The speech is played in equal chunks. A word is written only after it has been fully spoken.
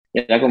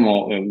Era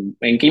como,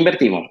 ¿en qué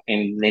invertimos?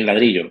 En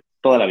ladrillo,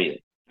 toda la vida.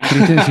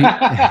 Cristian,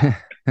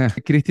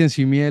 Si- Cristian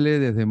Simiele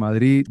desde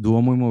Madrid,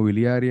 Duomo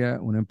Inmobiliaria,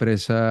 una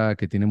empresa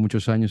que tiene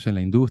muchos años en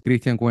la industria.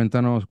 Cristian,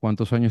 cuéntanos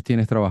cuántos años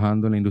tienes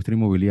trabajando en la industria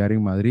inmobiliaria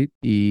en Madrid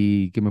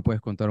y qué me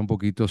puedes contar un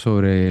poquito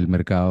sobre el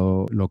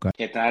mercado local.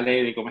 ¿Qué tal,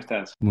 Eddie? ¿Cómo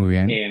estás? Muy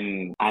bien.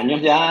 En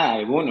años ya,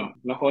 algunos,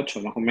 unos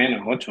 8 más o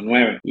menos, 8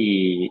 9.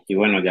 Y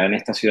bueno, ya en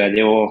esta ciudad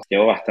llevo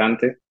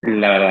bastante.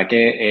 La verdad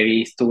que he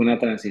visto una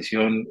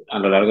transición a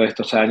lo largo de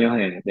estos años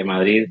de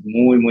Madrid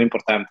muy, muy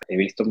importante. He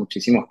visto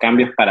muchísimos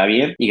cambios para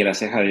bien y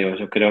gracias a Dios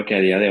yo creo que a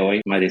día de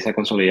hoy Madrid se ha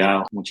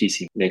consolidado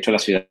muchísimo. De hecho, la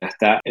ciudad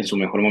está en su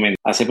mejor momento.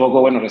 Hace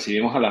poco, bueno,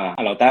 recibimos a la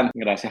OTAN.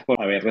 Gracias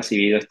por haber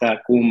recibido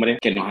esta cumbre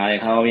que nos ha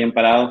dejado bien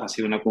parados. Ha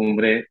sido una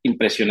cumbre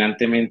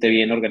impresionantemente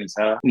bien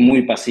organizada,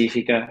 muy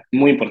pacífica,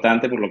 muy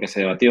importante por lo que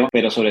se debatió,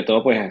 pero sobre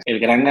todo, pues el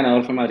gran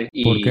ganador fue Madrid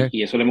 ¿Por qué?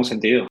 y eso lo hemos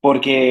sentido.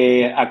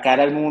 Porque a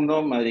cara al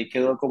mundo, Madrid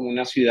quedó como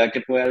una ciudad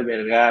que puede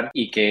albergar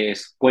y que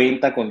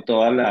cuenta con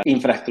todas las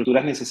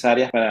infraestructuras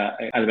necesarias para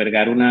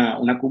albergar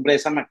una cumbre de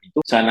esa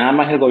magnitud. O sea, nada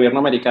más el gobierno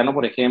americano,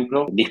 por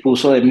ejemplo,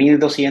 dispuso de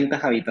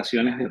 1.200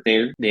 habitaciones de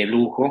hotel de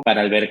lujo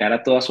para albergar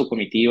a toda su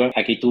comitiva.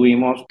 Aquí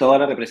tuvimos toda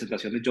la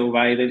representación de Joe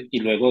Biden y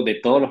luego de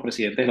todos los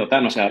presidentes de la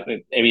OTAN. O sea,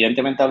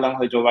 evidentemente hablamos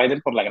de Joe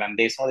Biden por la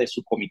grandeza de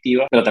su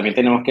comitiva, pero también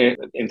tenemos que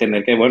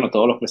entender que, bueno,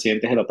 todos los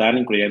presidentes de la OTAN,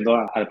 incluyendo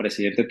al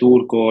presidente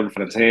turco, el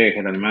francés,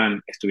 el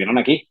alemán, estuvieron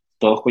aquí.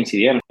 Todos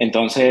coincidieron.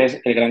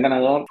 Entonces, el gran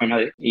ganador fue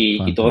Madrid y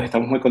todos Fantástico.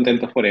 estamos muy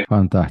contentos por eso.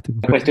 Fantástico.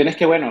 La cuestión es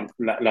que, bueno,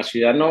 la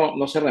ciudad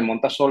no se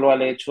remonta solo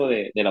al hecho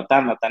de la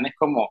OTAN. La OTAN es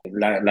como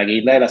la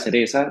guinda de la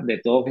cereza de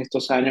todos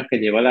estos años que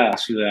lleva la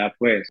ciudad,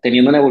 pues,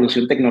 teniendo una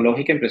evolución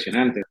tecnológica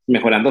impresionante,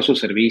 mejorando sus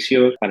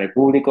servicios para el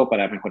público,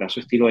 para mejorar su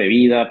estilo de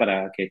vida,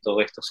 para que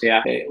todo esto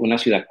sea una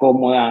ciudad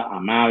cómoda,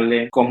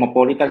 amable,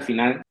 cosmopolita al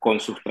final, con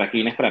sus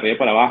traquines para arriba y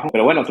para abajo.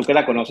 Pero bueno, tú que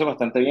la conoces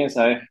bastante bien,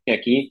 sabes que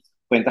aquí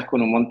cuentas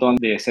con un montón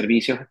de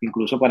servicios,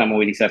 incluso para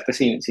movilizarte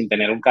sin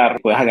tener un carro.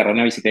 Puedes agarrar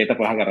una bicicleta,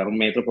 puedes agarrar un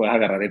metro, puedes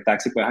agarrar el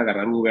taxi, puedes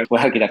agarrar Uber,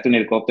 puedes alquilarte un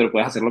helicóptero,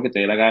 puedes hacer lo que te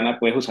dé la gana,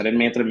 puedes usar el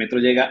metro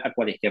llega a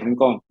cualquier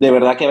rincón. De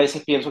verdad que a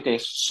veces pienso que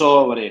es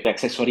sobre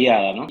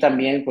accesoriada, ¿no?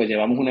 También pues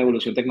llevamos una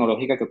evolución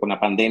tecnológica que con la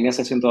pandemia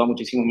se ha acentuado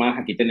muchísimo más.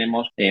 Aquí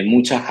tenemos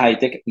muchas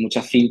high-tech,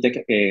 muchas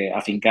fintech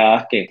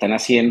afincadas que están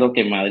haciendo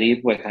que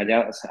Madrid pues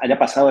haya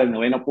pasado del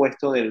noveno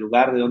puesto del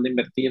lugar de donde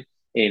invertir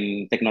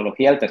en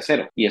tecnología al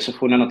tercero. Y eso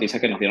fue una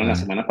noticia que nos dieron la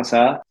Bueno, semana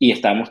pasada y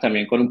estamos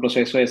también con un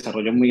proceso de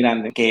desarrollo muy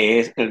grande que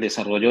es el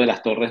desarrollo de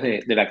las torres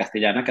de la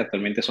Castellana, que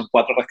actualmente son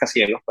 4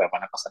 rascacielos, pues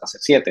van a pasar a ser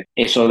 7.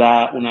 Eso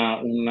da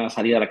una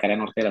salida a la cara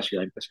norte de la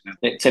ciudad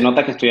impresionante. Se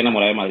nota que estoy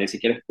enamorado de Madrid. Si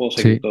quieres puedo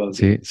seguir sí, todo el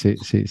sí, tiempo. sí,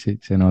 sí, sí,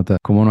 se nota.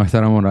 ¿Cómo no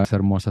estar enamorado de esa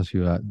hermosa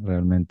ciudad,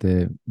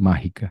 realmente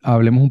mágica?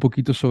 Hablemos un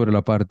poquito sobre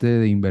la parte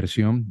de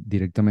inversión,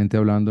 directamente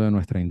hablando de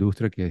nuestra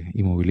industria, que es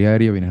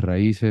inmobiliaria, bienes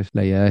raíces.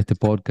 La idea de este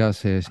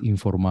podcast es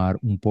informar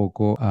un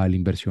poco al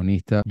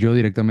inversionista. Yo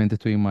directamente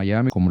estoy en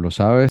Miami, como lo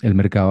sabes, el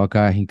mercado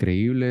acá es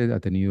increíble,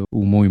 ha tenido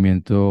un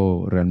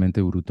movimiento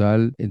realmente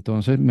brutal.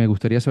 Entonces, me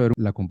gustaría saber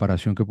la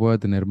comparación que pueda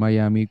tener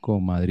Miami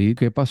con Madrid.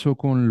 ¿Qué pasó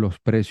con los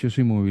precios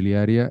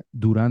inmobiliarios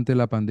durante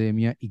la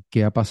pandemia y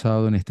qué ha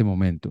pasado en este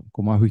momento?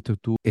 ¿Cómo has visto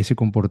tú ese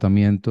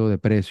comportamiento de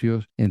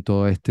precios en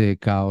todo este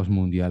caos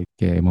mundial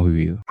que hemos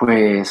vivido?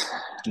 Pues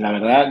la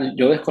verdad,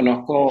 yo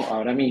desconozco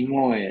ahora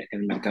mismo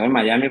el mercado de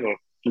Miami,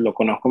 porque lo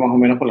conozco más o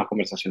menos por las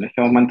conversaciones que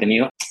hemos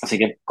mantenido, así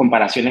que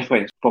comparaciones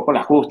pues poco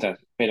las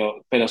justas,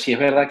 pero sí es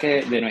verdad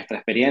que de nuestra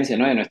experiencia,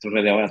 ¿no? De nuestro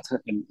relevo,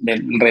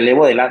 del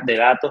relevo de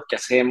datos que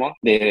hacemos,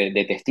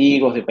 de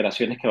testigos, de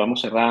operaciones que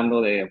vamos cerrando,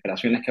 de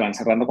operaciones que van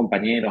cerrando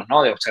compañeros,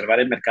 ¿no? De observar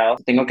el mercado.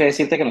 Tengo que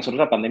decirte que nosotros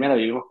la pandemia la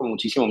vivimos con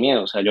muchísimo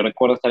miedo, o sea, yo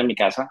recuerdo estar en mi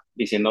casa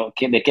diciendo,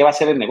 ¿de qué va a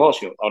ser el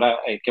negocio? Ahora,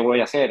 ¿qué voy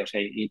a hacer? O sea,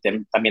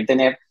 también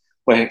tener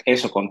pues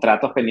eso,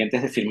 contratos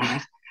pendientes de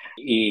firmar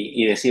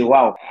y decir,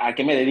 wow, ¿a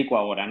qué me dedico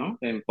ahora, no?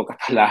 En pocas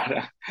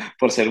palabras,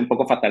 por ser un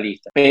poco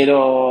fatalista.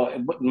 Pero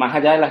más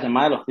allá de las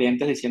llamadas de los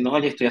clientes diciendo,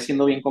 oye, estoy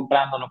haciendo bien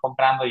comprando, no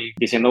comprando, y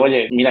diciendo,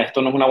 oye, mira,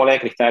 esto no es una bola de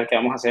cristal, ¿qué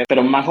vamos a hacer?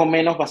 Pero más o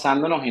menos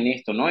basándonos en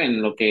esto, ¿no?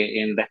 En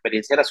la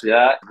experiencia de la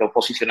ciudad, lo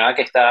posicionada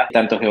que está,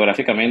 tanto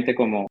geográficamente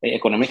como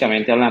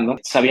económicamente hablando,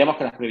 sabíamos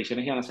que las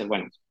previsiones iban a ser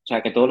buenas. O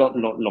sea, que todo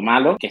lo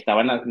malo que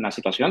estaba en la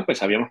situación, pues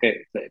sabíamos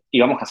que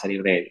íbamos a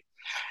salir de ello.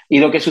 Y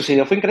lo que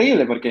sucedió fue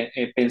increíble porque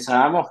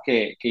pensábamos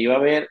que iba a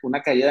haber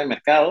una caída del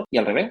mercado y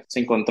al revés,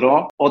 se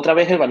encontró otra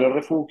vez el valor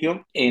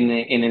refugio en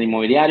el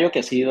inmobiliario, que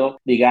ha sido,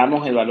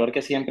 digamos, el valor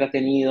que siempre ha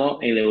tenido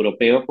el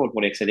europeo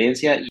por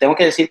excelencia. Y tengo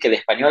que decir que el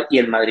español y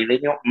el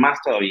madrileño más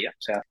todavía.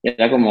 O sea,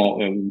 era como,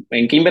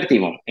 ¿en qué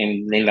invertimos?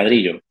 En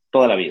ladrillo.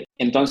 toda la vida.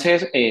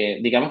 Entonces,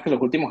 digamos que en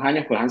los últimos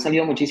años pues han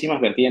salido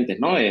muchísimas vertientes,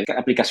 ¿no?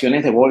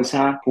 Aplicaciones de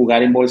bolsa,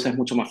 jugar en bolsa es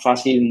mucho más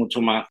fácil,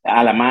 mucho más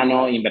a la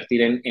mano,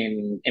 invertir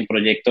en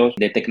proyectos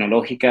de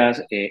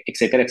tecnológicas,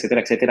 etcétera,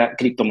 etcétera, etcétera,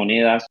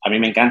 criptomonedas. A mí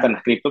me encantan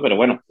las cripto, pero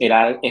bueno,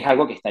 es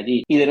algo que está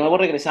allí. Y de nuevo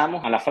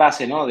regresamos a la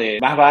frase, ¿no? De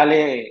más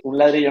vale un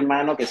ladrillo en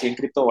mano que 100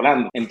 cripto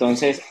volando.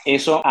 Entonces,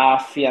 eso ha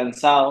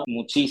afianzado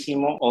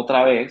muchísimo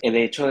otra vez el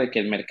hecho de que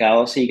el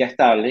mercado siga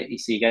estable y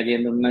siga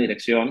yendo en una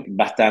dirección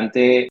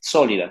bastante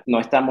sólida. No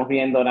estamos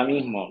viendo ahora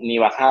mismo ni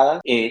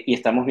bajadas y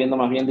estamos viendo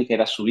más bien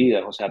ligeras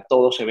subidas. O sea,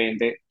 todo se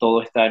vende,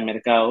 todo está en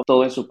mercado,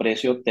 todo en su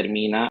precio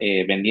termina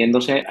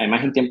vendiéndose,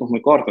 además en tiempos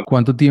muy cortos.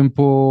 ¿Cuánto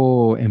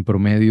tiempo en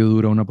promedio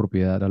dura una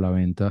propiedad a la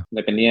venta?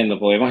 Dependiendo,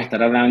 podemos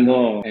estar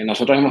hablando,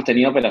 nosotros hemos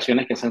tenido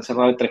operaciones que se han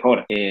cerrado en 3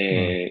 horas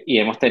Ah, y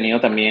hemos tenido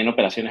también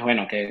operaciones,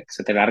 bueno, que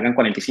se te largan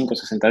 45,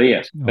 60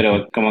 días, ok.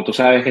 pero como tú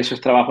sabes, eso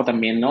es trabajo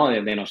también, ¿no?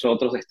 De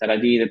nosotros, de estar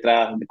allí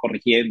detrás, de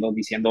corrigiendo,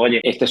 diciendo, oye,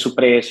 este es su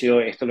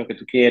precio, esto es lo que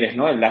tú quieres,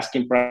 ¿no? El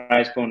asking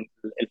price con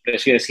el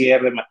precio de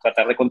cierre,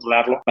 tratar de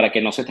controlarlo para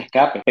que no se te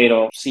escape.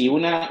 Pero si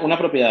una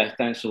propiedad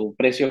está en su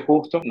precio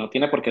justo, no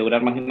tiene por qué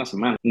durar más de una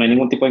semana, no hay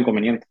ningún tipo de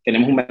inconveniente.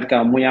 Tenemos un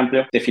mercado muy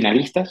amplio de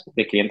finalistas,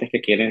 de clientes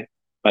que quieren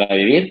para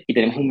vivir y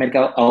tenemos un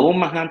mercado aún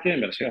más amplio de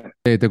inversión.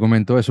 Te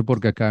comento eso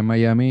porque acá en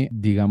Miami,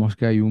 digamos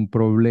que hay un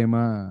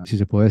problema, si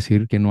se puede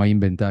decir, que no hay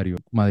inventario.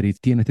 Madrid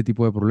tiene este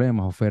tipo de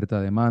problemas,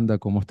 oferta, demanda,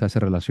 ¿cómo está esa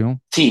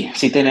relación? Sí,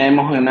 sí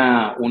tenemos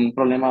un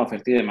problema de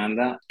oferta y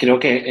demanda. Creo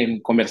que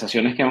en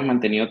conversaciones que hemos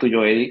mantenido tú y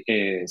yo, Eddie,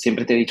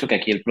 siempre te he dicho que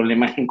aquí el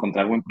problema es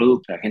encontrar buen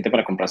producto. La gente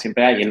para comprar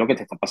siempre hay, y es lo que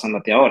te está pasando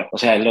a ti ahora. O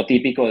sea, es lo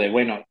típico de,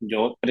 bueno,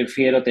 yo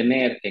prefiero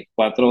tener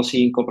 4 o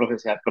 5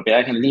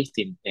 propiedades en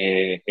listing,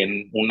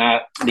 en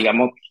una,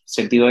 digamos,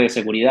 sentido de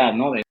seguridad,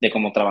 ¿no? De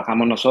cómo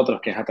trabajamos nosotros,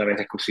 que es a través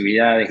de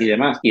exclusividades y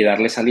demás, y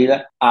darle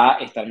salida a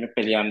estarme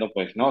peleando,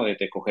 pues, ¿no? De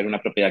coger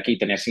una propiedad aquí y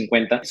tener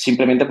 50,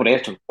 simplemente por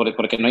esto,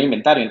 porque no hay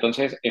inventario.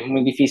 Entonces, es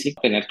muy difícil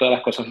tener todas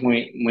las cosas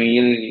muy,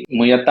 muy,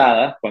 muy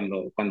atadas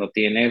cuando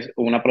tienes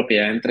una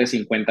propiedad entre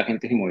 50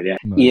 agentes inmobiliarios.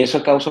 Y Vale.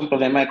 eso causa un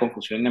problema de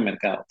confusión en el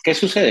mercado. ¿Qué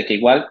sucede? Que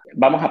igual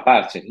vamos a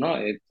parches, ¿no?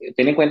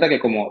 Ten en cuenta que,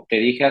 como te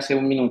dije hace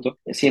un minuto,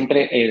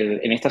 siempre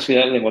en esta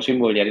ciudad el negocio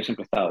inmobiliario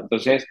siempre ha estado.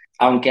 Entonces,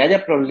 aunque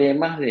haya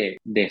problemas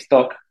de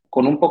stock,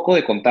 con un poco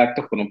de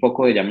contactos, con un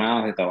poco de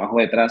llamadas, de trabajo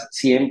detrás,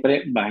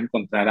 siempre vas a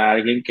encontrar a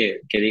alguien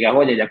que diga,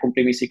 oye, ya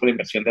cumplí mi ciclo de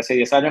inversión de hace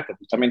 10 años, que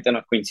justamente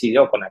nos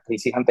coincidió con la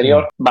crisis Mm.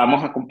 anterior,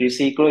 vamos a cumplir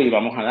ciclo y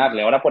vamos a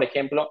darle. Ahora, por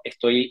ejemplo,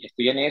 estoy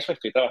en eso,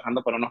 estoy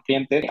trabajando para unos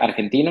clientes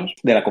argentinos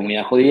de la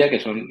comunidad judía, que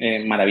son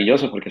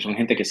maravillosos porque son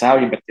gente que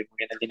sabe invertir muy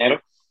bien el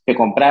dinero, que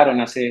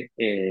compraron hace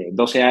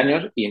 12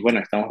 años y bueno,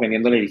 estamos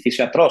vendiendo el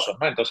edificio a trozos,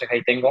 ¿no? Entonces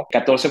ahí tengo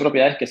 14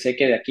 propiedades que sé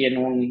que de aquí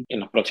en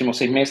los próximos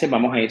 6 meses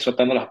vamos a ir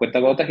soltando las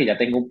cuentagotas y ya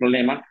tengo un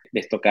problema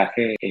de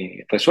estocaje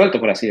resuelto,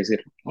 por así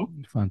decirlo, ¿no?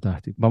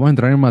 Fantástico. Vamos a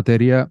entrar en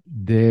materia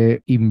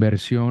de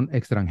inversión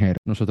extranjera.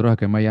 Nosotros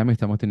acá en Miami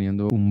estamos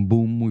teniendo un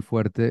boom muy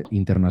fuerte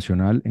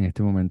internacional. En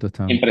este momento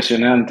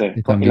Impresionante.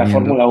 están Y la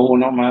viniendo. Fórmula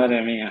Uno,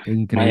 madre mía,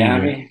 Increíble,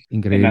 Miami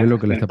increíble lo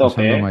que le en el está tope,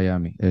 pasando a ¿eh?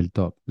 Miami, el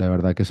top. La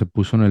verdad que se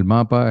puso en el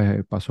mapa,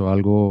 pasó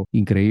algo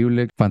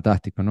increíble,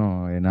 fantástico,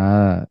 ¿no?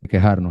 Nada que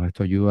quejarnos,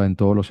 esto ayuda en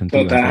todos los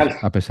sentidos, Total.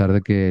 a pesar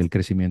de que el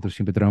crecimiento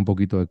siempre trae un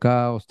poquito de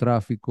caos,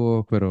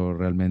 tráfico, pero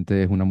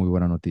realmente es una muy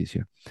buena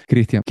noticia.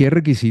 Cristian, ¿qué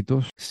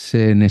requisitos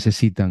se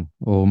necesitan,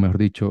 o mejor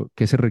dicho,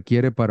 qué se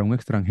requiere para un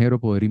extranjero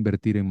poder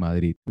invertir en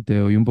Madrid? Te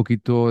doy un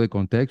poquito de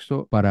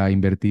contexto. Para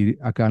invertir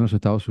acá en los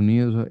Estados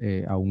Unidos,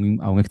 a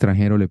un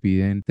extranjero le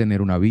piden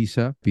tener una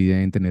visa,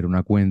 piden tener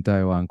una cuenta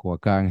de banco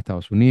acá en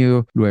Estados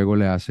Unidos, luego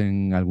le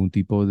hacen algún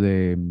tipo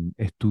de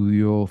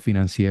estudio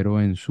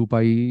financiero en su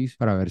país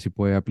para ver si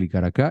puede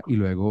aplicar acá y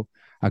luego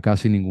acá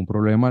sin ningún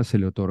problema se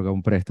le otorga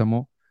un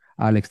préstamo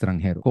al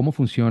extranjero. ¿Cómo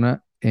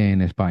funciona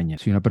en España?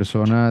 Si una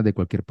persona de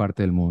cualquier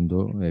parte del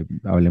mundo,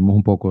 hablemos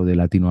un poco de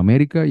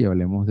Latinoamérica y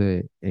hablemos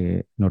de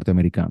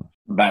norteamericanos.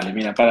 Vale,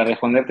 mira, para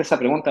responderte esa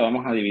pregunta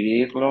vamos a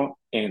dividirlo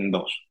en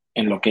dos,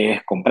 en lo que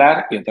es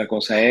comprar y otra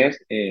cosa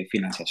es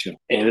financiación.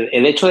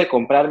 El hecho de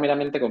comprar,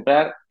 meramente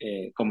comprar,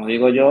 como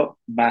digo yo,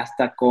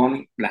 basta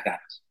con las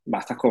ganas,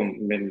 basta con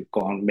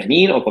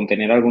venir o con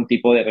tener algún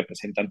tipo de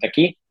representante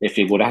aquí, de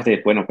figuras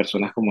de, bueno,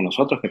 personas como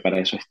nosotros, que para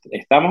eso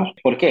estamos.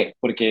 ¿Por qué?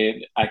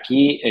 Porque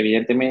aquí,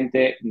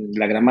 evidentemente,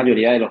 la gran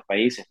mayoría de los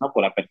países, ¿no?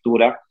 Por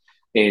apertura,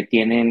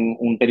 tienen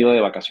un periodo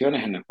de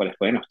vacaciones en el cual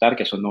pueden optar,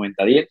 que son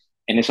 90 días.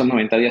 En esos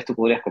 90 días tú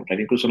podrías comprar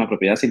incluso una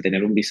propiedad sin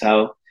tener un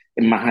visado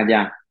más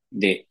allá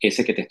de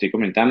ese que te estoy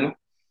comentando.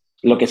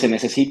 Lo que se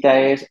necesita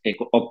es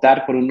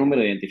optar por un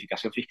número de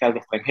identificación fiscal de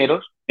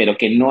extranjeros, pero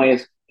que no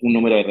es un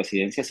número de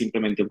residencia,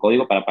 simplemente un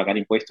código para pagar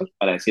impuestos,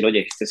 para decir,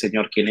 oye, este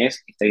señor quién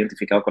es, está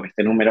identificado con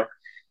este número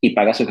y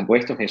paga sus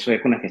impuestos. Eso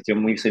es una gestión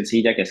muy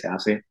sencilla que se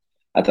hace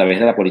a través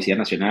de la Policía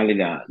Nacional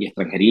y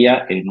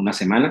Extranjería en una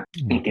semana.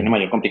 No Ok. tiene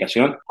mayor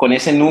complicación. Con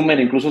ese número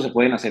incluso se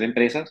pueden hacer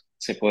empresas,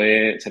 se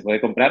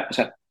puede comprar. O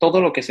sea, todo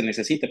lo que se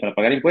necesite para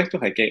pagar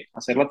impuestos hay que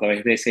hacerlo a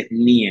través de ese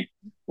NIE,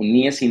 un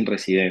NIE sin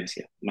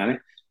residencia, ¿vale?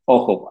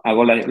 Ojo,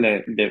 hago la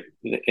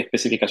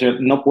especificación,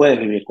 no puedes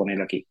vivir con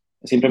él aquí.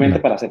 simplemente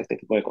Ya. para hacer este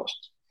tipo de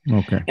cosas.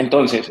 Ok.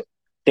 Entonces,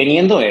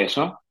 teniendo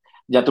eso,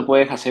 ya tú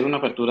puedes hacer una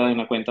apertura de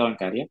una cuenta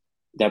bancaria,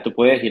 ya tú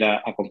puedes ir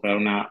a comprar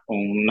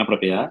una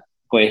propiedad,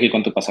 puedes ir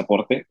con tu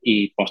pasaporte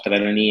y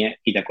mostrar el NIE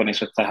y ya con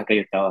eso estás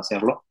acreditado a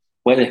hacerlo.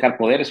 Puedes dejar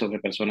poderes sobre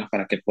personas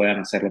para que puedan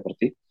hacerlo por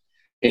ti.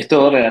 Es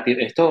todo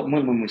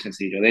muy, muy, muy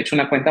sencillo. De hecho,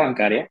 una cuenta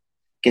bancaria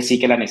que sí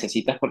que la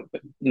necesitas,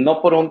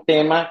 no por un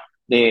tema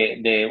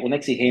de una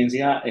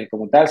exigencia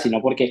como tal,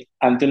 sino porque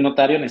ante un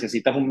notario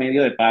necesitas un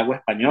medio de pago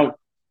español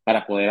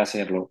para poder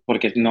hacerlo,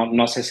 porque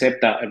no se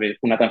acepta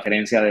una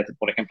transferencia,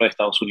 por ejemplo, de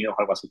Estados Unidos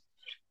o algo así.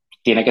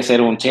 Tiene que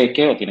ser un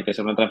cheque o tiene que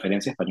ser una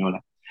transferencia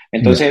española. Ya.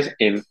 Entonces,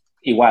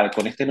 igual,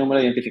 con este número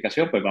de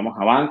identificación, pues vamos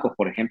a bancos,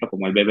 por ejemplo,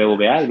 como el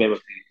BBVA,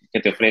 que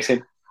te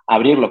ofrecen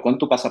abrirlo con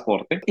tu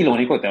pasaporte y lo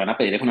único que te van a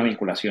pedir es una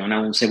vinculación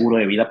a un seguro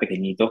de vida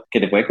pequeñito que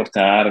te puede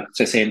costar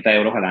 60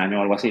 euros al año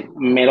o algo así.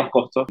 Meros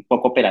costos,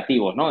 poco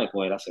operativos, ¿no? De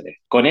poder hacer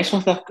esto. Con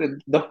esas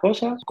dos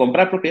cosas,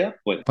 comprar propiedad,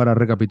 pues. Para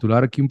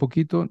recapitular aquí un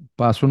poquito,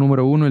 paso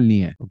número uno, el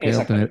NIE. Ok,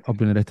 Exactamente,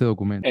 obtener este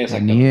documento.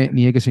 exactamente.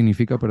 NIE, ¿qué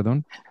significa,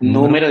 perdón?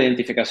 Número Número de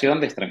identificación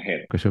de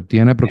extranjero. que se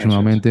obtiene Eso es.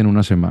 aproximadamente en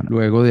una semana.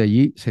 Luego de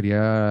allí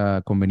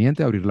sería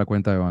conveniente abrir la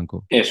cuenta de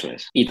banco. Eso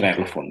es. Y Ok, traer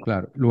los fondos.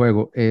 claro.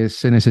 Luego,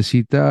 ¿se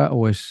necesita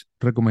o es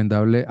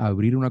recomendable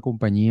abrir una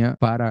compañía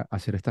para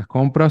hacer estas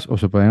compras o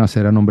se pueden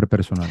hacer a nombre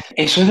personal?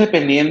 Eso es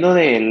dependiendo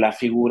de la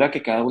figura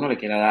que cada uno le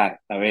quiera dar.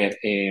 A ver,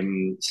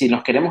 si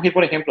nos queremos ir,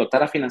 por ejemplo,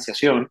 a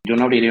financiación, yo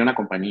no abriría una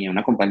compañía.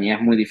 Una compañía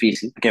es muy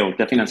difícil que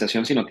opte a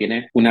financiación si no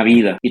tiene una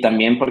vida. Y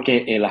también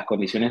porque las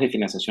condiciones de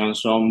financiación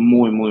son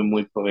muy, muy,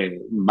 muy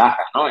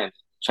bajas, ¿no? O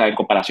sea, en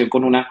comparación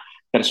con una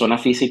persona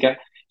física,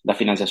 la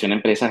financiación a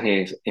empresas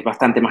es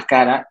bastante más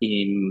cara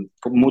y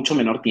con mucho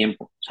menor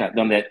tiempo. O sea,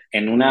 donde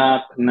en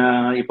una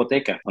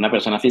hipoteca, una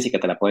persona física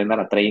te la pueden dar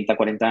a 30,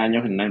 40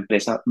 años, en una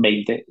empresa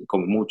 20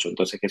 como mucho.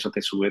 Entonces, eso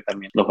te sube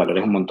también los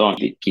valores un montón,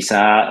 y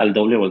quizá al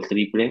doble o al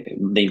triple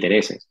de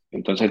intereses.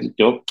 Entonces,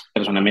 yo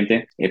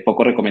personalmente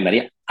poco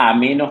recomendaría, a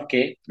menos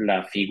que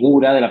la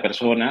figura de la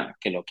persona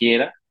que lo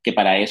quiera, que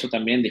para eso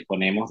también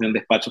disponemos de un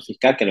despacho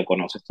fiscal que lo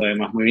conoces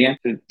todavía más muy bien,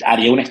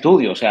 haría un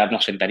estudio, o sea,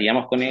 nos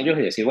sentaríamos con ellos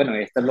y decir, bueno,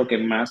 esto es lo que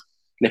más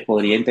les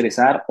podría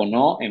interesar o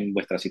no en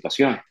vuestra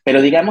situación.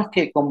 Pero digamos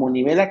que como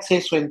nivel de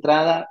acceso,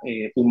 entrada,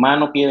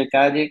 humano, pie de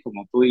calle,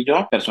 como tú y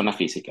yo, persona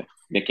física,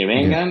 de que Ya.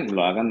 vengan,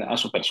 lo hagan a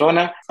su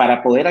persona,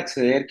 para poder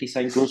acceder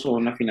quizá incluso a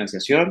una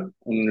financiación.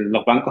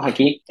 Los bancos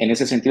aquí, en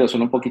ese sentido,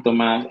 son un poquito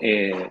más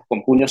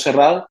con puño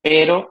cerrado,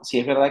 pero sí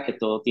es verdad que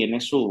todo tiene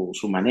su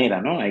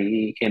manera, ¿no?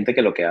 Hay gente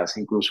que lo que hace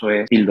incluso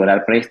es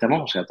pildorar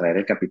préstamos, o sea, traer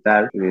el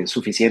capital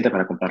suficiente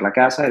para comprar la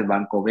casa, el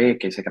banco ve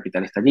que ese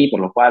capital está allí,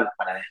 por lo cual,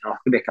 para no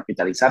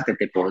descapitalizarte,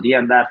 te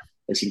podrían dar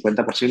el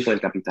 50%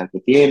 del capital que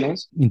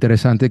tienes.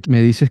 Interesante.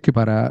 Me dices que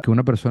para que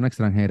una persona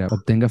extranjera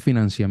obtenga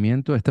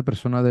financiamiento, esta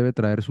persona debe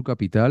traer su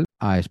capital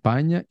a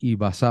España y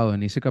basado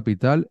en ese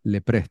capital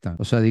le prestan.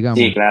 O sea, Sí, digamos,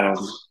 claro,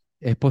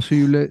 es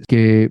posible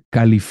que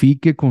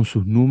califique con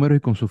sus números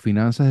y con sus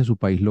finanzas de su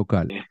país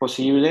local. es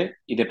posible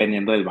y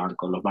dependiendo del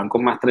banco. Los bancos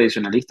más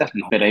tradicionalistas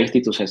no, pero hay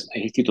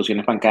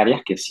instituciones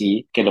bancarias que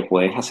sí que lo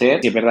puedes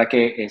hacer. Y es verdad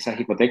que esas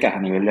hipotecas a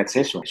nivel de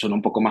acceso son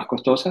un poco más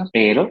costosas,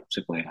 pero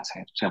se pueden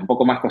hacer. O sea, un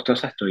poco más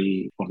costosas,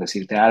 estoy por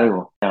decirte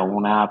algo. A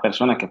una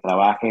persona que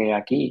trabaje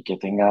aquí, que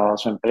tenga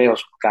su empleo,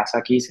 su casa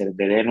aquí, se le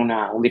den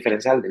un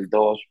diferencial del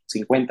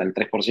 2,50 al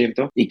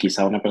 3% y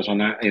quizá una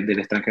persona del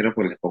extranjero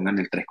pues le pongan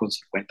el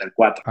 3,50 al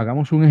 4%.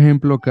 Hagamos un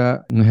ejemplo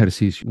acá, un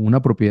ejercicio.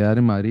 Una propiedad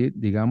en Madrid,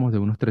 digamos, de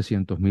unos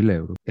 300.000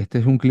 euros. Este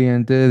es un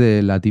cliente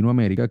de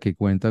Latinoamérica que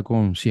cuenta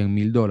con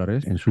 100.000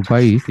 dólares en su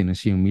país, tiene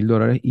 100.000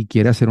 dólares y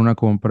quiere hacer una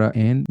compra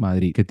en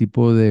Madrid. ¿Qué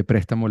tipo de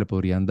préstamo le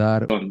podrían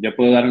dar? Yo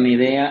puedo dar una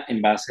idea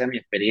en base a mi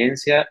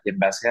experiencia y en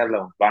base a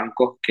los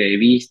bancos que he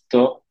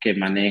visto que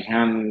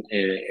manejan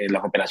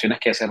las operaciones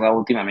que he cerrado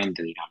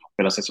últimamente, digamos,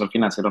 pero asesor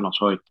financiero no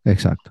soy.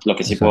 Exacto, Lo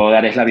que sí puedo exacto.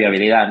 dar es la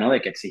viabilidad, ¿no?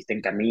 De que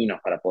existen caminos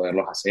para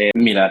poderlos hacer.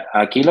 Mira,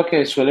 aquí lo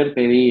que suelen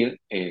pedir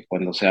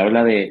cuando se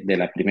habla de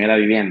la primera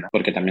vivienda,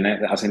 porque también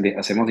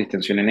hacemos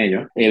distinción en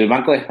ello, el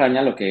Banco de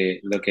España lo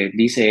que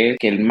dice es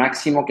que el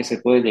máximo que se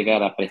puede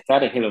llegar a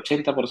prestar es el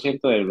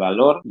 80% del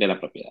valor de la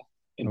propiedad. Ok.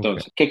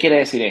 Entonces, ¿qué quiere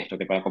decir esto?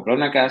 Que para comprar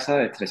una casa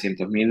de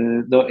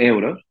 300.000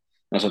 euros,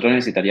 nosotros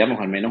necesitaríamos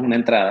al menos una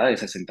entrada de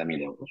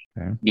 60.000 euros.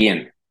 Ok.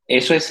 Bien,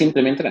 eso es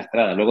simplemente la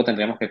entrada. Luego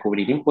tendríamos que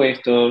cubrir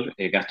impuestos,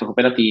 gastos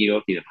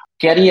operativos y demás.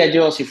 ¿Qué haría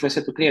yo si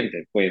fuese tu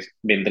cliente? Pues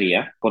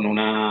vendría con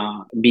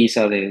una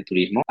visa de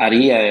turismo,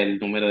 haría el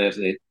número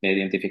de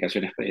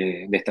identificaciones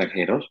de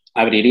extranjeros,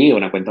 abriría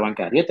una cuenta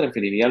bancaria y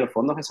transferiría los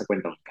fondos a esa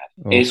cuenta bancaria.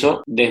 Ok.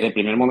 Eso desde el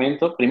primer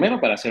momento,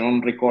 primero para hacer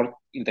un record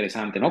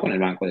interesante, ¿no? Con el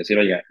banco, decir,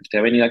 oye, usted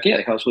ha venido aquí, ha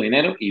dejado su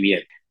dinero y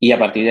bien. Y a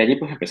partir de allí,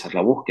 pues empezar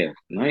la búsqueda,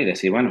 ¿no? Y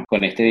decir, bueno,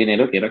 con este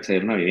dinero quiero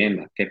acceder a una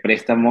vivienda. ¿Qué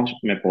préstamos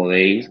me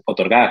podéis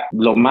otorgar?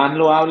 Lo más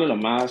loable, lo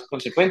más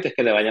consecuente es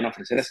que le vayan a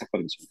ofrecer esas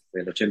condiciones,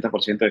 del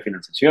 80% de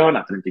financiación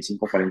a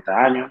 35,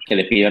 40 años, que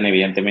le pidan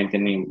evidentemente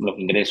los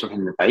ingresos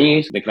en el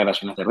país,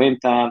 declaraciones de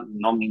renta,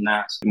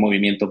 nóminas,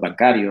 movimientos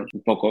bancarios,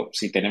 un poco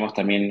si tenemos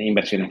también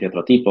inversiones de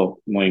otro tipo,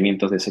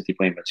 movimientos de ese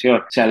tipo de inversión.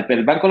 O sea,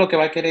 el banco lo que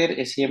va a querer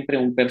es siempre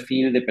un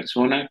perfil de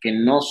persona que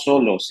no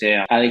solo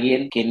sea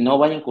alguien que no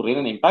vaya a incurrir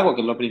en impago, que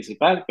es lo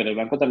principal, pero el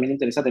banco también le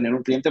interesa tener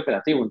un cliente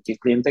operativo, un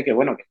cliente que,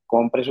 bueno, que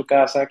compre su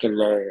casa, que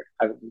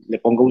le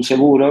ponga un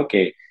seguro,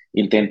 que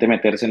intente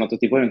meterse en otro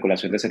tipo de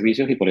vinculación de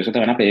servicios y por eso te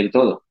van a pedir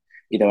todo.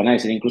 Y te van a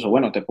decir incluso,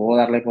 bueno, te puedo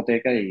dar la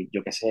hipoteca y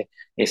yo qué sé,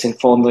 ese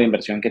fondo de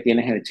inversión que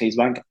tienes en el Chase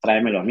Bank,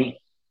 tráemelo a mí,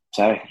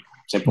 ¿sabes?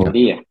 Se Ya,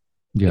 podría.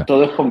 ya.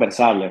 Todo es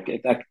conversable,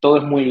 todo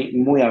es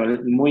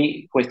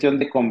muy cuestión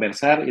de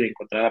conversar y de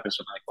encontrar a la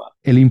persona adecuada.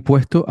 El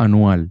impuesto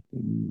anual,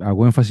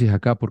 hago énfasis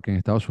acá porque en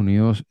Estados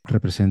Unidos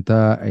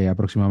representa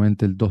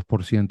aproximadamente el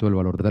 2% del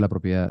valor de la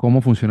propiedad.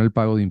 ¿Cómo funciona el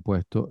pago de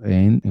impuestos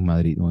en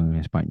Madrid o en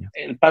España?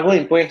 El pago de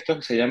impuestos,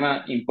 que se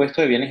llama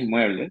impuesto de bienes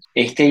inmuebles,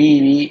 este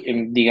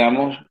IBI,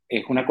 digamos,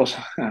 es una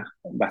cosa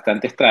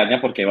bastante extraña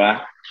porque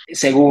va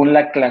según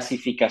la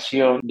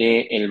clasificación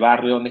del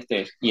barrio donde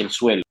estés y el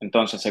suelo.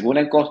 Entonces, según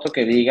el costo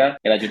que diga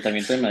el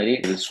Ayuntamiento de Madrid,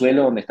 el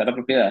suelo donde está la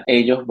propiedad,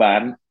 ellos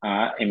van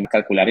a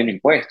calcular el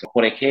impuesto.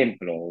 Por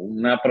ejemplo,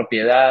 una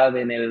propiedad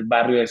en el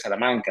barrio de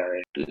Salamanca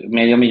de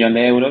medio millón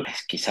de euros,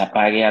 pues, quizá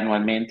pague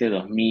anualmente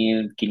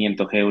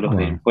 2.500 euros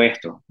de Wow,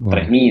 impuestos, wow.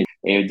 3.000.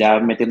 Ya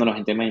metiéndonos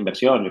en temas de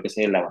inversión, yo qué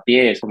sé,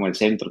 lavapiés, como el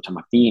centro,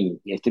 Chamartín,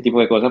 y este tipo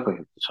de cosas, pues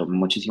son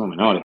muchísimo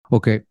menores.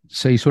 Ok,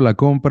 se hizo la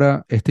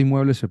compra. ¿Este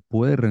inmueble se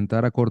puede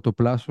rentar a corto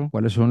plazo?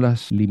 ¿Cuáles son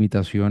las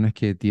limitaciones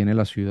que tiene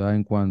la ciudad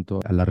en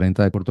cuanto a la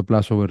renta de corto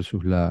plazo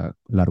versus la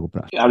largo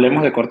plazo?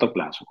 Hablemos de corto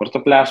plazo.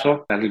 Corto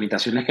plazo, las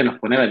limitaciones que nos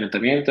pone el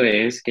ayuntamiento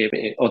es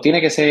que o tiene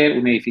que ser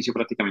un edificio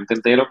prácticamente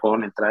entero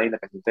con entrada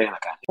independiente de la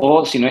calle,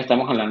 o si no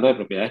estamos hablando de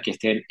propiedades que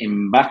estén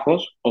en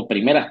bajos o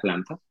primeras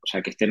plantas, o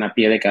sea, que estén a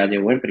pie de calle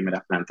o en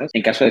primeras plantas,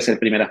 en caso de ser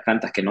primeras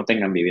plantas que no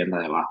tengan vivienda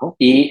debajo,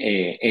 y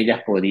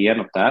ellas podrían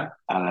optar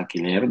al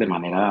alquiler de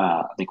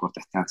manera de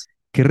corta estancia.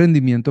 ¿Qué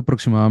rendimiento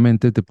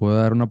aproximadamente te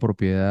puede dar una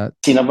propiedad?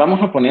 Si nos vamos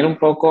a poner un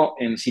poco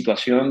en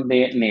situación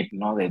de net,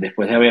 ¿no?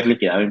 Después de haber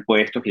liquidado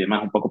impuestos y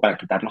demás, un poco para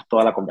quitarnos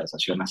toda la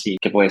conversación así,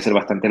 que puede ser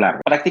bastante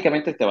larga,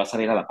 prácticamente te va a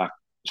salir a la par.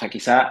 O sea,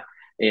 quizá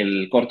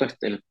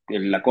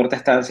la corta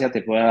estancia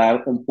te pueda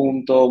dar un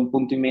punto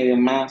y medio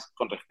más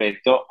con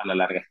respecto a la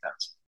larga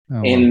estancia. Ah,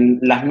 wow. En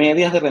las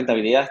medias de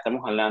rentabilidad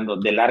estamos hablando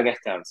de larga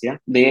estancia,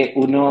 de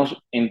unos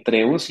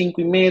entre un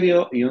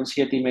 5,5 y un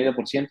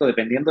 7,5%,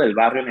 dependiendo del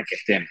barrio en el que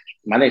estemos,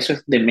 ¿vale? Eso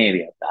es de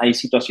media. Hay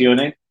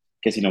situaciones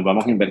que si nos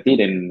vamos a invertir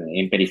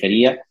en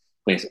periferia,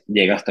 pues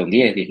llega hasta un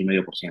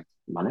 10,5%,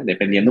 ¿vale?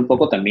 Dependiendo un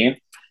poco también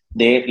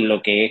de lo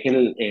que es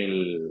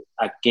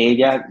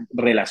aquella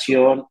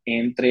relación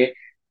entre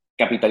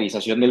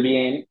capitalización del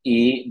bien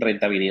y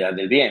rentabilidad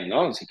del bien,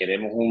 ¿no? Si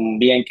queremos un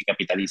bien que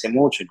capitalice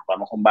mucho y nos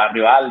vamos a un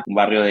barrio alto, un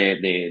barrio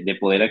de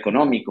poder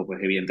económico,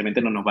 pues evidentemente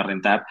no nos va a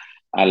rentar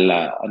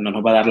no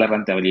nos va a dar la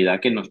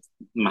rentabilidad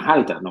más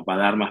alta, nos va a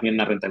dar más bien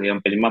una rentabilidad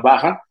un pelín más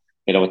baja,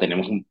 pero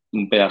tenemos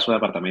un pedazo de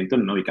apartamento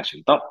en una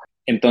ubicación top.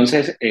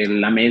 Entonces,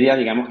 la media,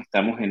 digamos,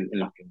 estamos en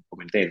los que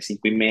comenté, el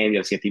 5,5,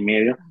 el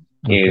 7,5,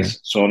 Ok.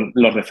 son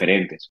los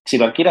referentes. Si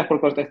lo alquilas por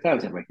corta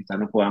estancia, pues quizás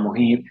nos podamos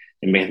ir,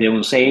 en vez de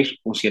un 6,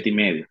 un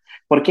 7,5.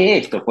 ¿Por qué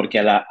esto? Porque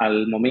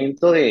al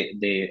momento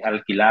de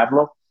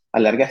alquilarlo a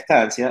larga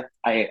estancia,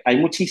 hay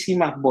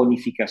muchísimas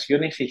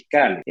bonificaciones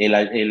fiscales.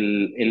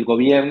 El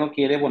gobierno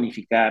quiere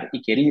bonificar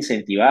y quiere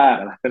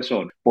incentivar a las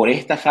personas por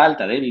esta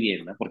falta de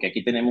vivienda, porque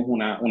aquí tenemos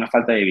una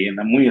falta de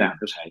vivienda muy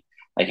grande. O sea,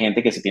 hay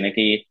gente que se tiene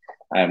que ir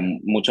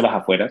mucho a las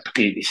afueras.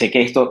 Y sé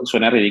que esto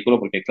suena ridículo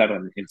porque, claro,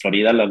 en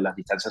Florida las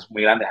distancias son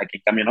muy grandes, aquí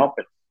en cambio no,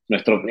 pero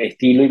nuestro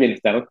estilo y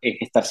bienestar es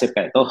estar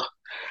cerca de todo.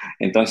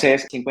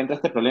 Entonces, se encuentra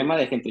este problema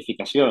de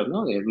gentrificación,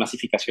 ¿no? De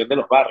masificación de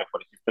los barrios.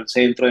 Por ejemplo, el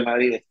centro de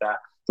Madrid está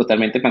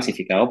totalmente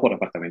masificado por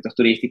apartamentos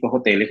turísticos,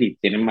 hoteles y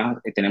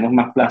tenemos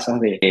más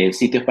plazas de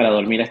sitios para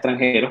dormir a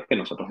extranjeros que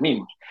nosotros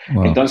mismos.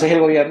 Wow. Entonces el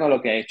gobierno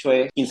lo que ha hecho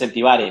es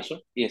incentivar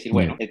eso y decir, Yeah.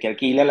 bueno, el que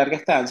alquile a larga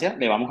estancia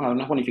le vamos a dar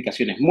unas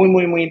bonificaciones muy,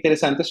 muy, muy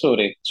interesantes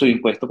sobre su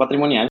impuesto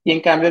patrimonial y en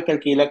cambio el que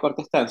alquile a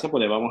corta estancia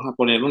pues le vamos a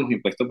poner unos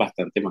impuestos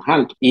bastante más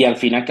altos. Y al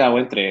fin y al cabo,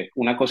 entre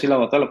una cosa y la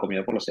otra, lo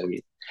comido por lo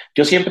servido.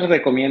 Yo siempre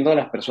recomiendo a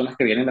las personas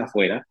que vienen de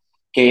afuera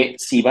que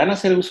si van a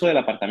hacer uso del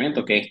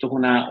apartamento, que esto es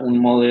un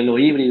modelo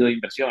híbrido de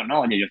inversión, ¿no?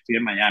 Oye, yo estoy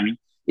en Miami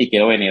y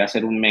quiero venir a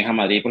hacer un mes a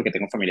Madrid porque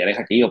tengo familiares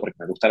aquí o porque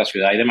me gusta la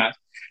ciudad y demás,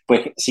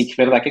 pues sí es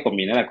verdad que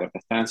conviene la corta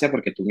estancia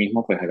porque tú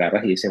mismo pues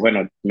agarras y dices,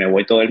 bueno, me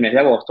voy todo el mes de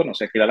agosto, no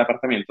sé alquilar el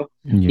apartamento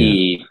Yeah.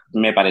 y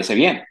me parece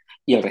bien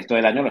y el resto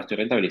del año lo estoy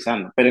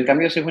rentabilizando. Pero en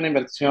cambio, si es una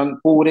inversión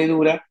pura y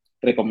dura,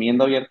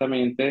 recomiendo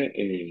abiertamente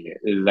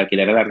el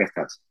alquiler a larga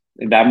estancia.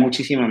 Da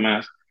muchísima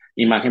más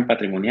imagen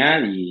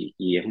patrimonial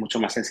y es mucho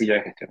más sencillo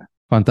de gestionar.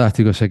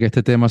 Fantástico, sé que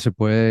este tema se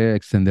puede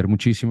extender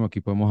muchísimo, aquí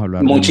podemos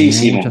hablar de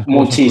Muchísimo, muchas cosas,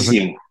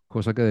 muchísimo,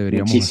 cosas que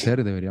deberíamos muchísimo.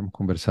 hacer, deberíamos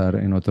conversar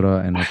en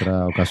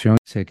otra ocasión.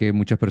 Sé que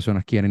muchas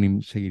personas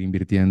quieren seguir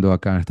invirtiendo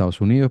acá en Estados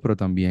Unidos, pero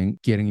también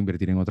quieren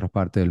invertir en otras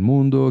partes del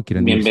mundo,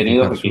 quieren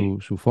Bienvenidos diversificar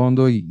aquí. su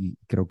fondo y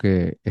creo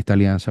que esta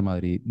alianza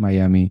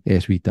Madrid-Miami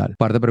es vital.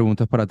 Par de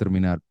preguntas para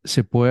terminar.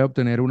 ¿Se puede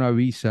obtener una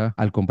visa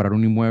al comprar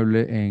un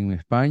inmueble en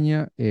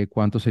España?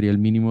 ¿Cuánto sería el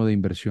mínimo de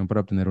inversión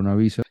para obtener una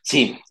visa?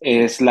 Sí,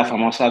 es la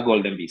famosa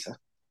Golden Visa.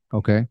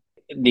 Ok,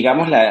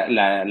 Digamos,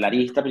 la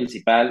lista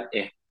principal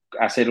es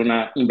hacer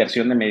una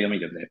inversión de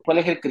 $500,000. ¿Cuál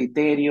es el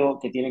criterio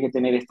que tiene que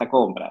tener esta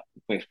compra?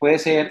 Pues puede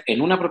ser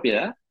en una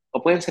propiedad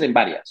o pueden ser en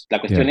varias. La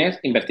cuestión ya, es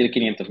invertir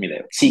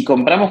 $500,000. Si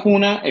compramos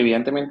una,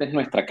 evidentemente es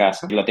nuestra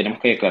casa, lo tenemos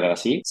que declarar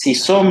así. Si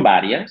son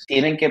varias,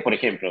 tienen que, por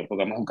ejemplo,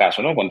 pongamos un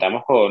caso, ¿no?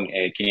 Contamos con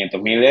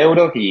 500,000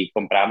 euros y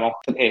compramos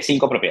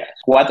 5 propiedades.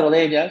 4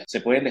 de ellas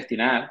se pueden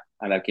destinar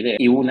al alquiler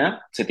y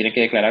una se tiene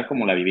que declarar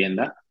como la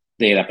vivienda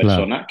de la claro,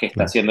 persona que está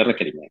claro. haciendo el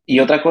requerimiento. Y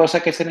otra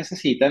cosa que se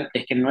necesita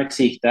es que no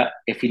exista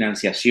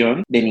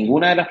financiación de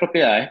ninguna de las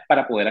propiedades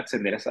para poder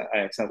acceder a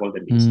esa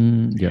Golden Visa.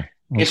 Ya,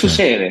 ¿Qué ok.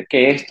 sucede?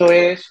 Que esto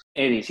es,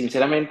 Eddie,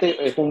 sinceramente,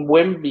 es un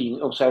buen,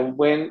 o sea, un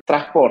buen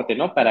transporte,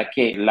 ¿no? Para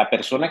que la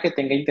persona que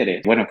tenga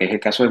interés, bueno, que es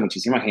el caso de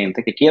muchísima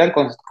gente, que quieran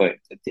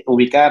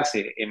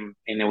ubicarse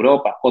en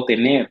Europa o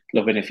tener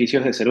los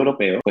beneficios de ser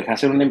europeo, pues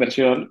hacen una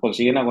inversión,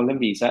 consiguen la Golden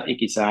Visa y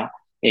quizá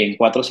en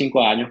 4 o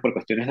 5 años, por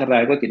cuestiones de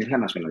arraigo, tienes la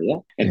nacionalidad.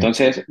 Bien,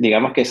 Entonces,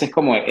 digamos que ese es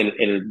como el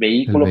el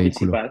vehículo vehículo.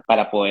 principal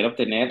para poder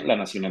obtener la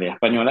nacionalidad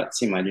española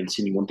sin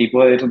ningún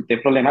tipo de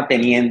problema,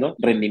 teniendo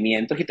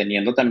rendimientos y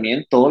teniendo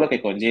también todo lo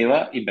que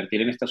conlleva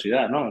invertir en esta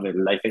ciudad, ¿no?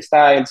 El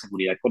lifestyle,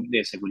 seguridad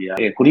jurídica,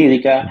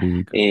 Jurídica.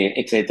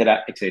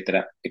 etcétera,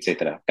 etcétera,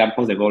 etcétera.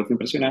 Campos de golf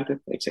impresionantes,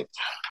 etcétera.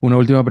 Una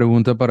última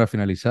pregunta para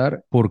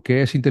finalizar. ¿Por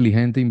qué es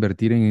inteligente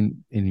invertir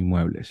en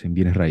inmuebles, en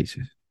bienes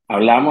raíces?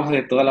 Hablamos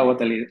de toda la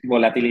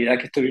volatilidad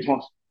que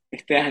tuvimos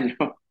este año.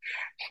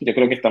 Yo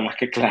creo que está más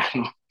que claro.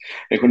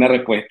 Es una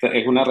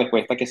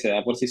respuesta que se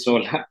da por sí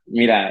sola.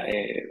 Mira,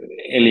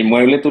 el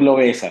inmueble tú lo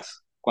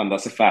besas cuando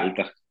hace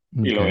falta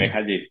y Ok, lo ves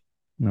allí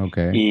ok.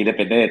 y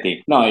depende de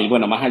ti. No, y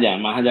bueno, más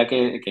allá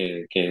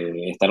que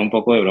estar un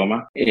poco de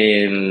broma,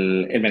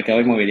 el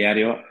mercado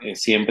inmobiliario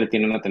siempre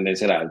tiene una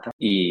tendencia a la alta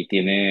y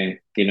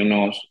tiene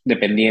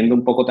dependiendo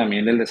un poco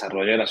también del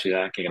desarrollo de la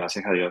ciudad, que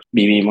gracias a Dios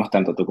vivimos,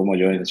 tanto tú como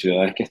yo, en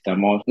ciudades que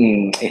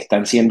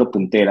están siendo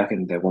punteras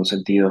en algún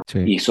sentido Sí,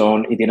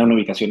 y tienen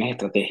ubicaciones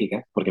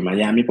estratégicas, porque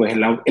Miami pues es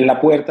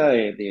la puerta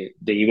de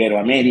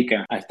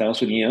Iberoamérica a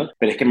Estados Unidos,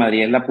 pero es que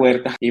Madrid es la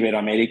puerta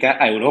Iberoamérica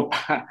a Europa.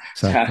 O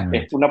sea, es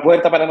exactamente. una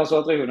puerta para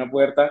nosotros y una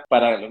puerta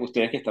para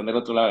ustedes que están del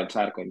otro lado del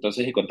charco.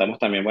 Entonces, y contamos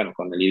también, bueno,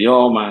 con el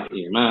idioma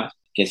y demás,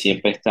 que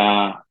siempre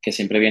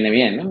viene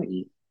bien, ¿no?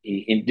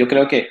 Y yo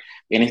creo que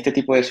en este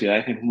tipo de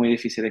ciudades es muy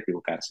difícil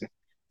equivocarse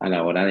a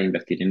la hora de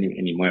invertir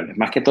en inmuebles.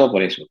 Más que todo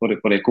por eso,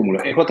 por el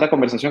cúmulo. Es otra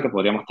conversación que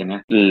podríamos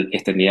tener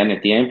extendida en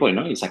el tiempo,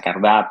 ¿no? Y sacar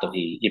datos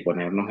y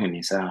ponernos en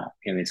esa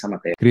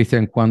materia.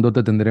 Cristian, ¿cuándo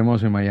te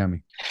tendremos en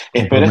Miami?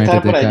 Espero estar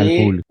Comprométete por acá al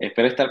allí, público.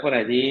 espero estar por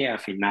allí a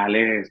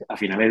finales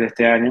de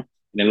este año,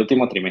 en el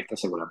último trimestre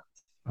seguramente.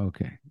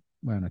 Ok.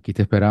 Bueno, aquí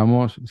te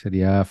esperamos.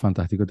 Sería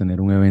fantástico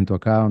tener un evento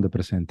acá donde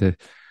presentes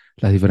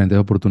las diferentes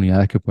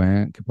oportunidades que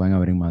pueden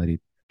haber en Madrid.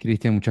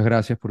 Cristian, muchas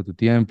gracias por tu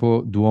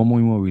tiempo. Duomo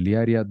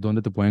Inmobiliaria,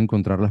 ¿dónde te pueden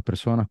encontrar las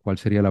personas? ¿Cuál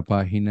sería la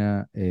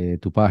página,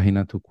 tu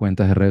página, tus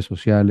cuentas de redes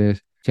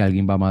sociales? Si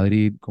alguien va a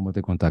Madrid, ¿cómo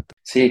te contacta?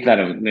 Sí,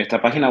 claro,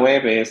 nuestra página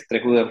web es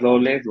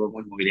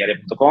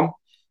www.duomoinmobiliaria.com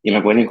y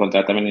me pueden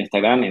encontrar también en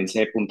Instagram en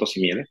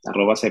c.simiele,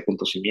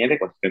 @c.simiele,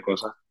 cualquier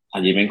cosa,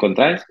 allí me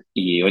encontráis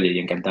y oye, y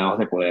encantados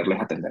de poderles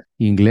atender.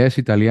 Inglés,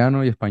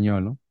 italiano y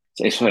español, ¿no?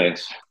 Eso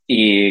es.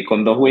 Y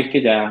con 2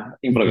 whisky ya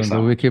Y con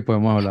improvisamos. Dubi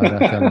podemos hablar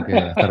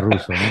hasta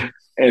ruso, ¿no?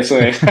 Eso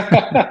es.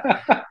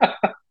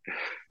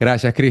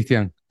 Gracias,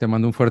 Cristian. Te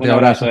mando un fuerte Un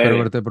abrazo. abrazo, Espero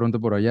Eddie. verte pronto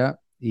por allá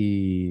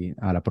y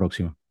a la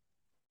próxima.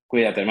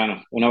 Cuídate,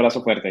 hermano. Un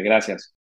abrazo fuerte. Gracias.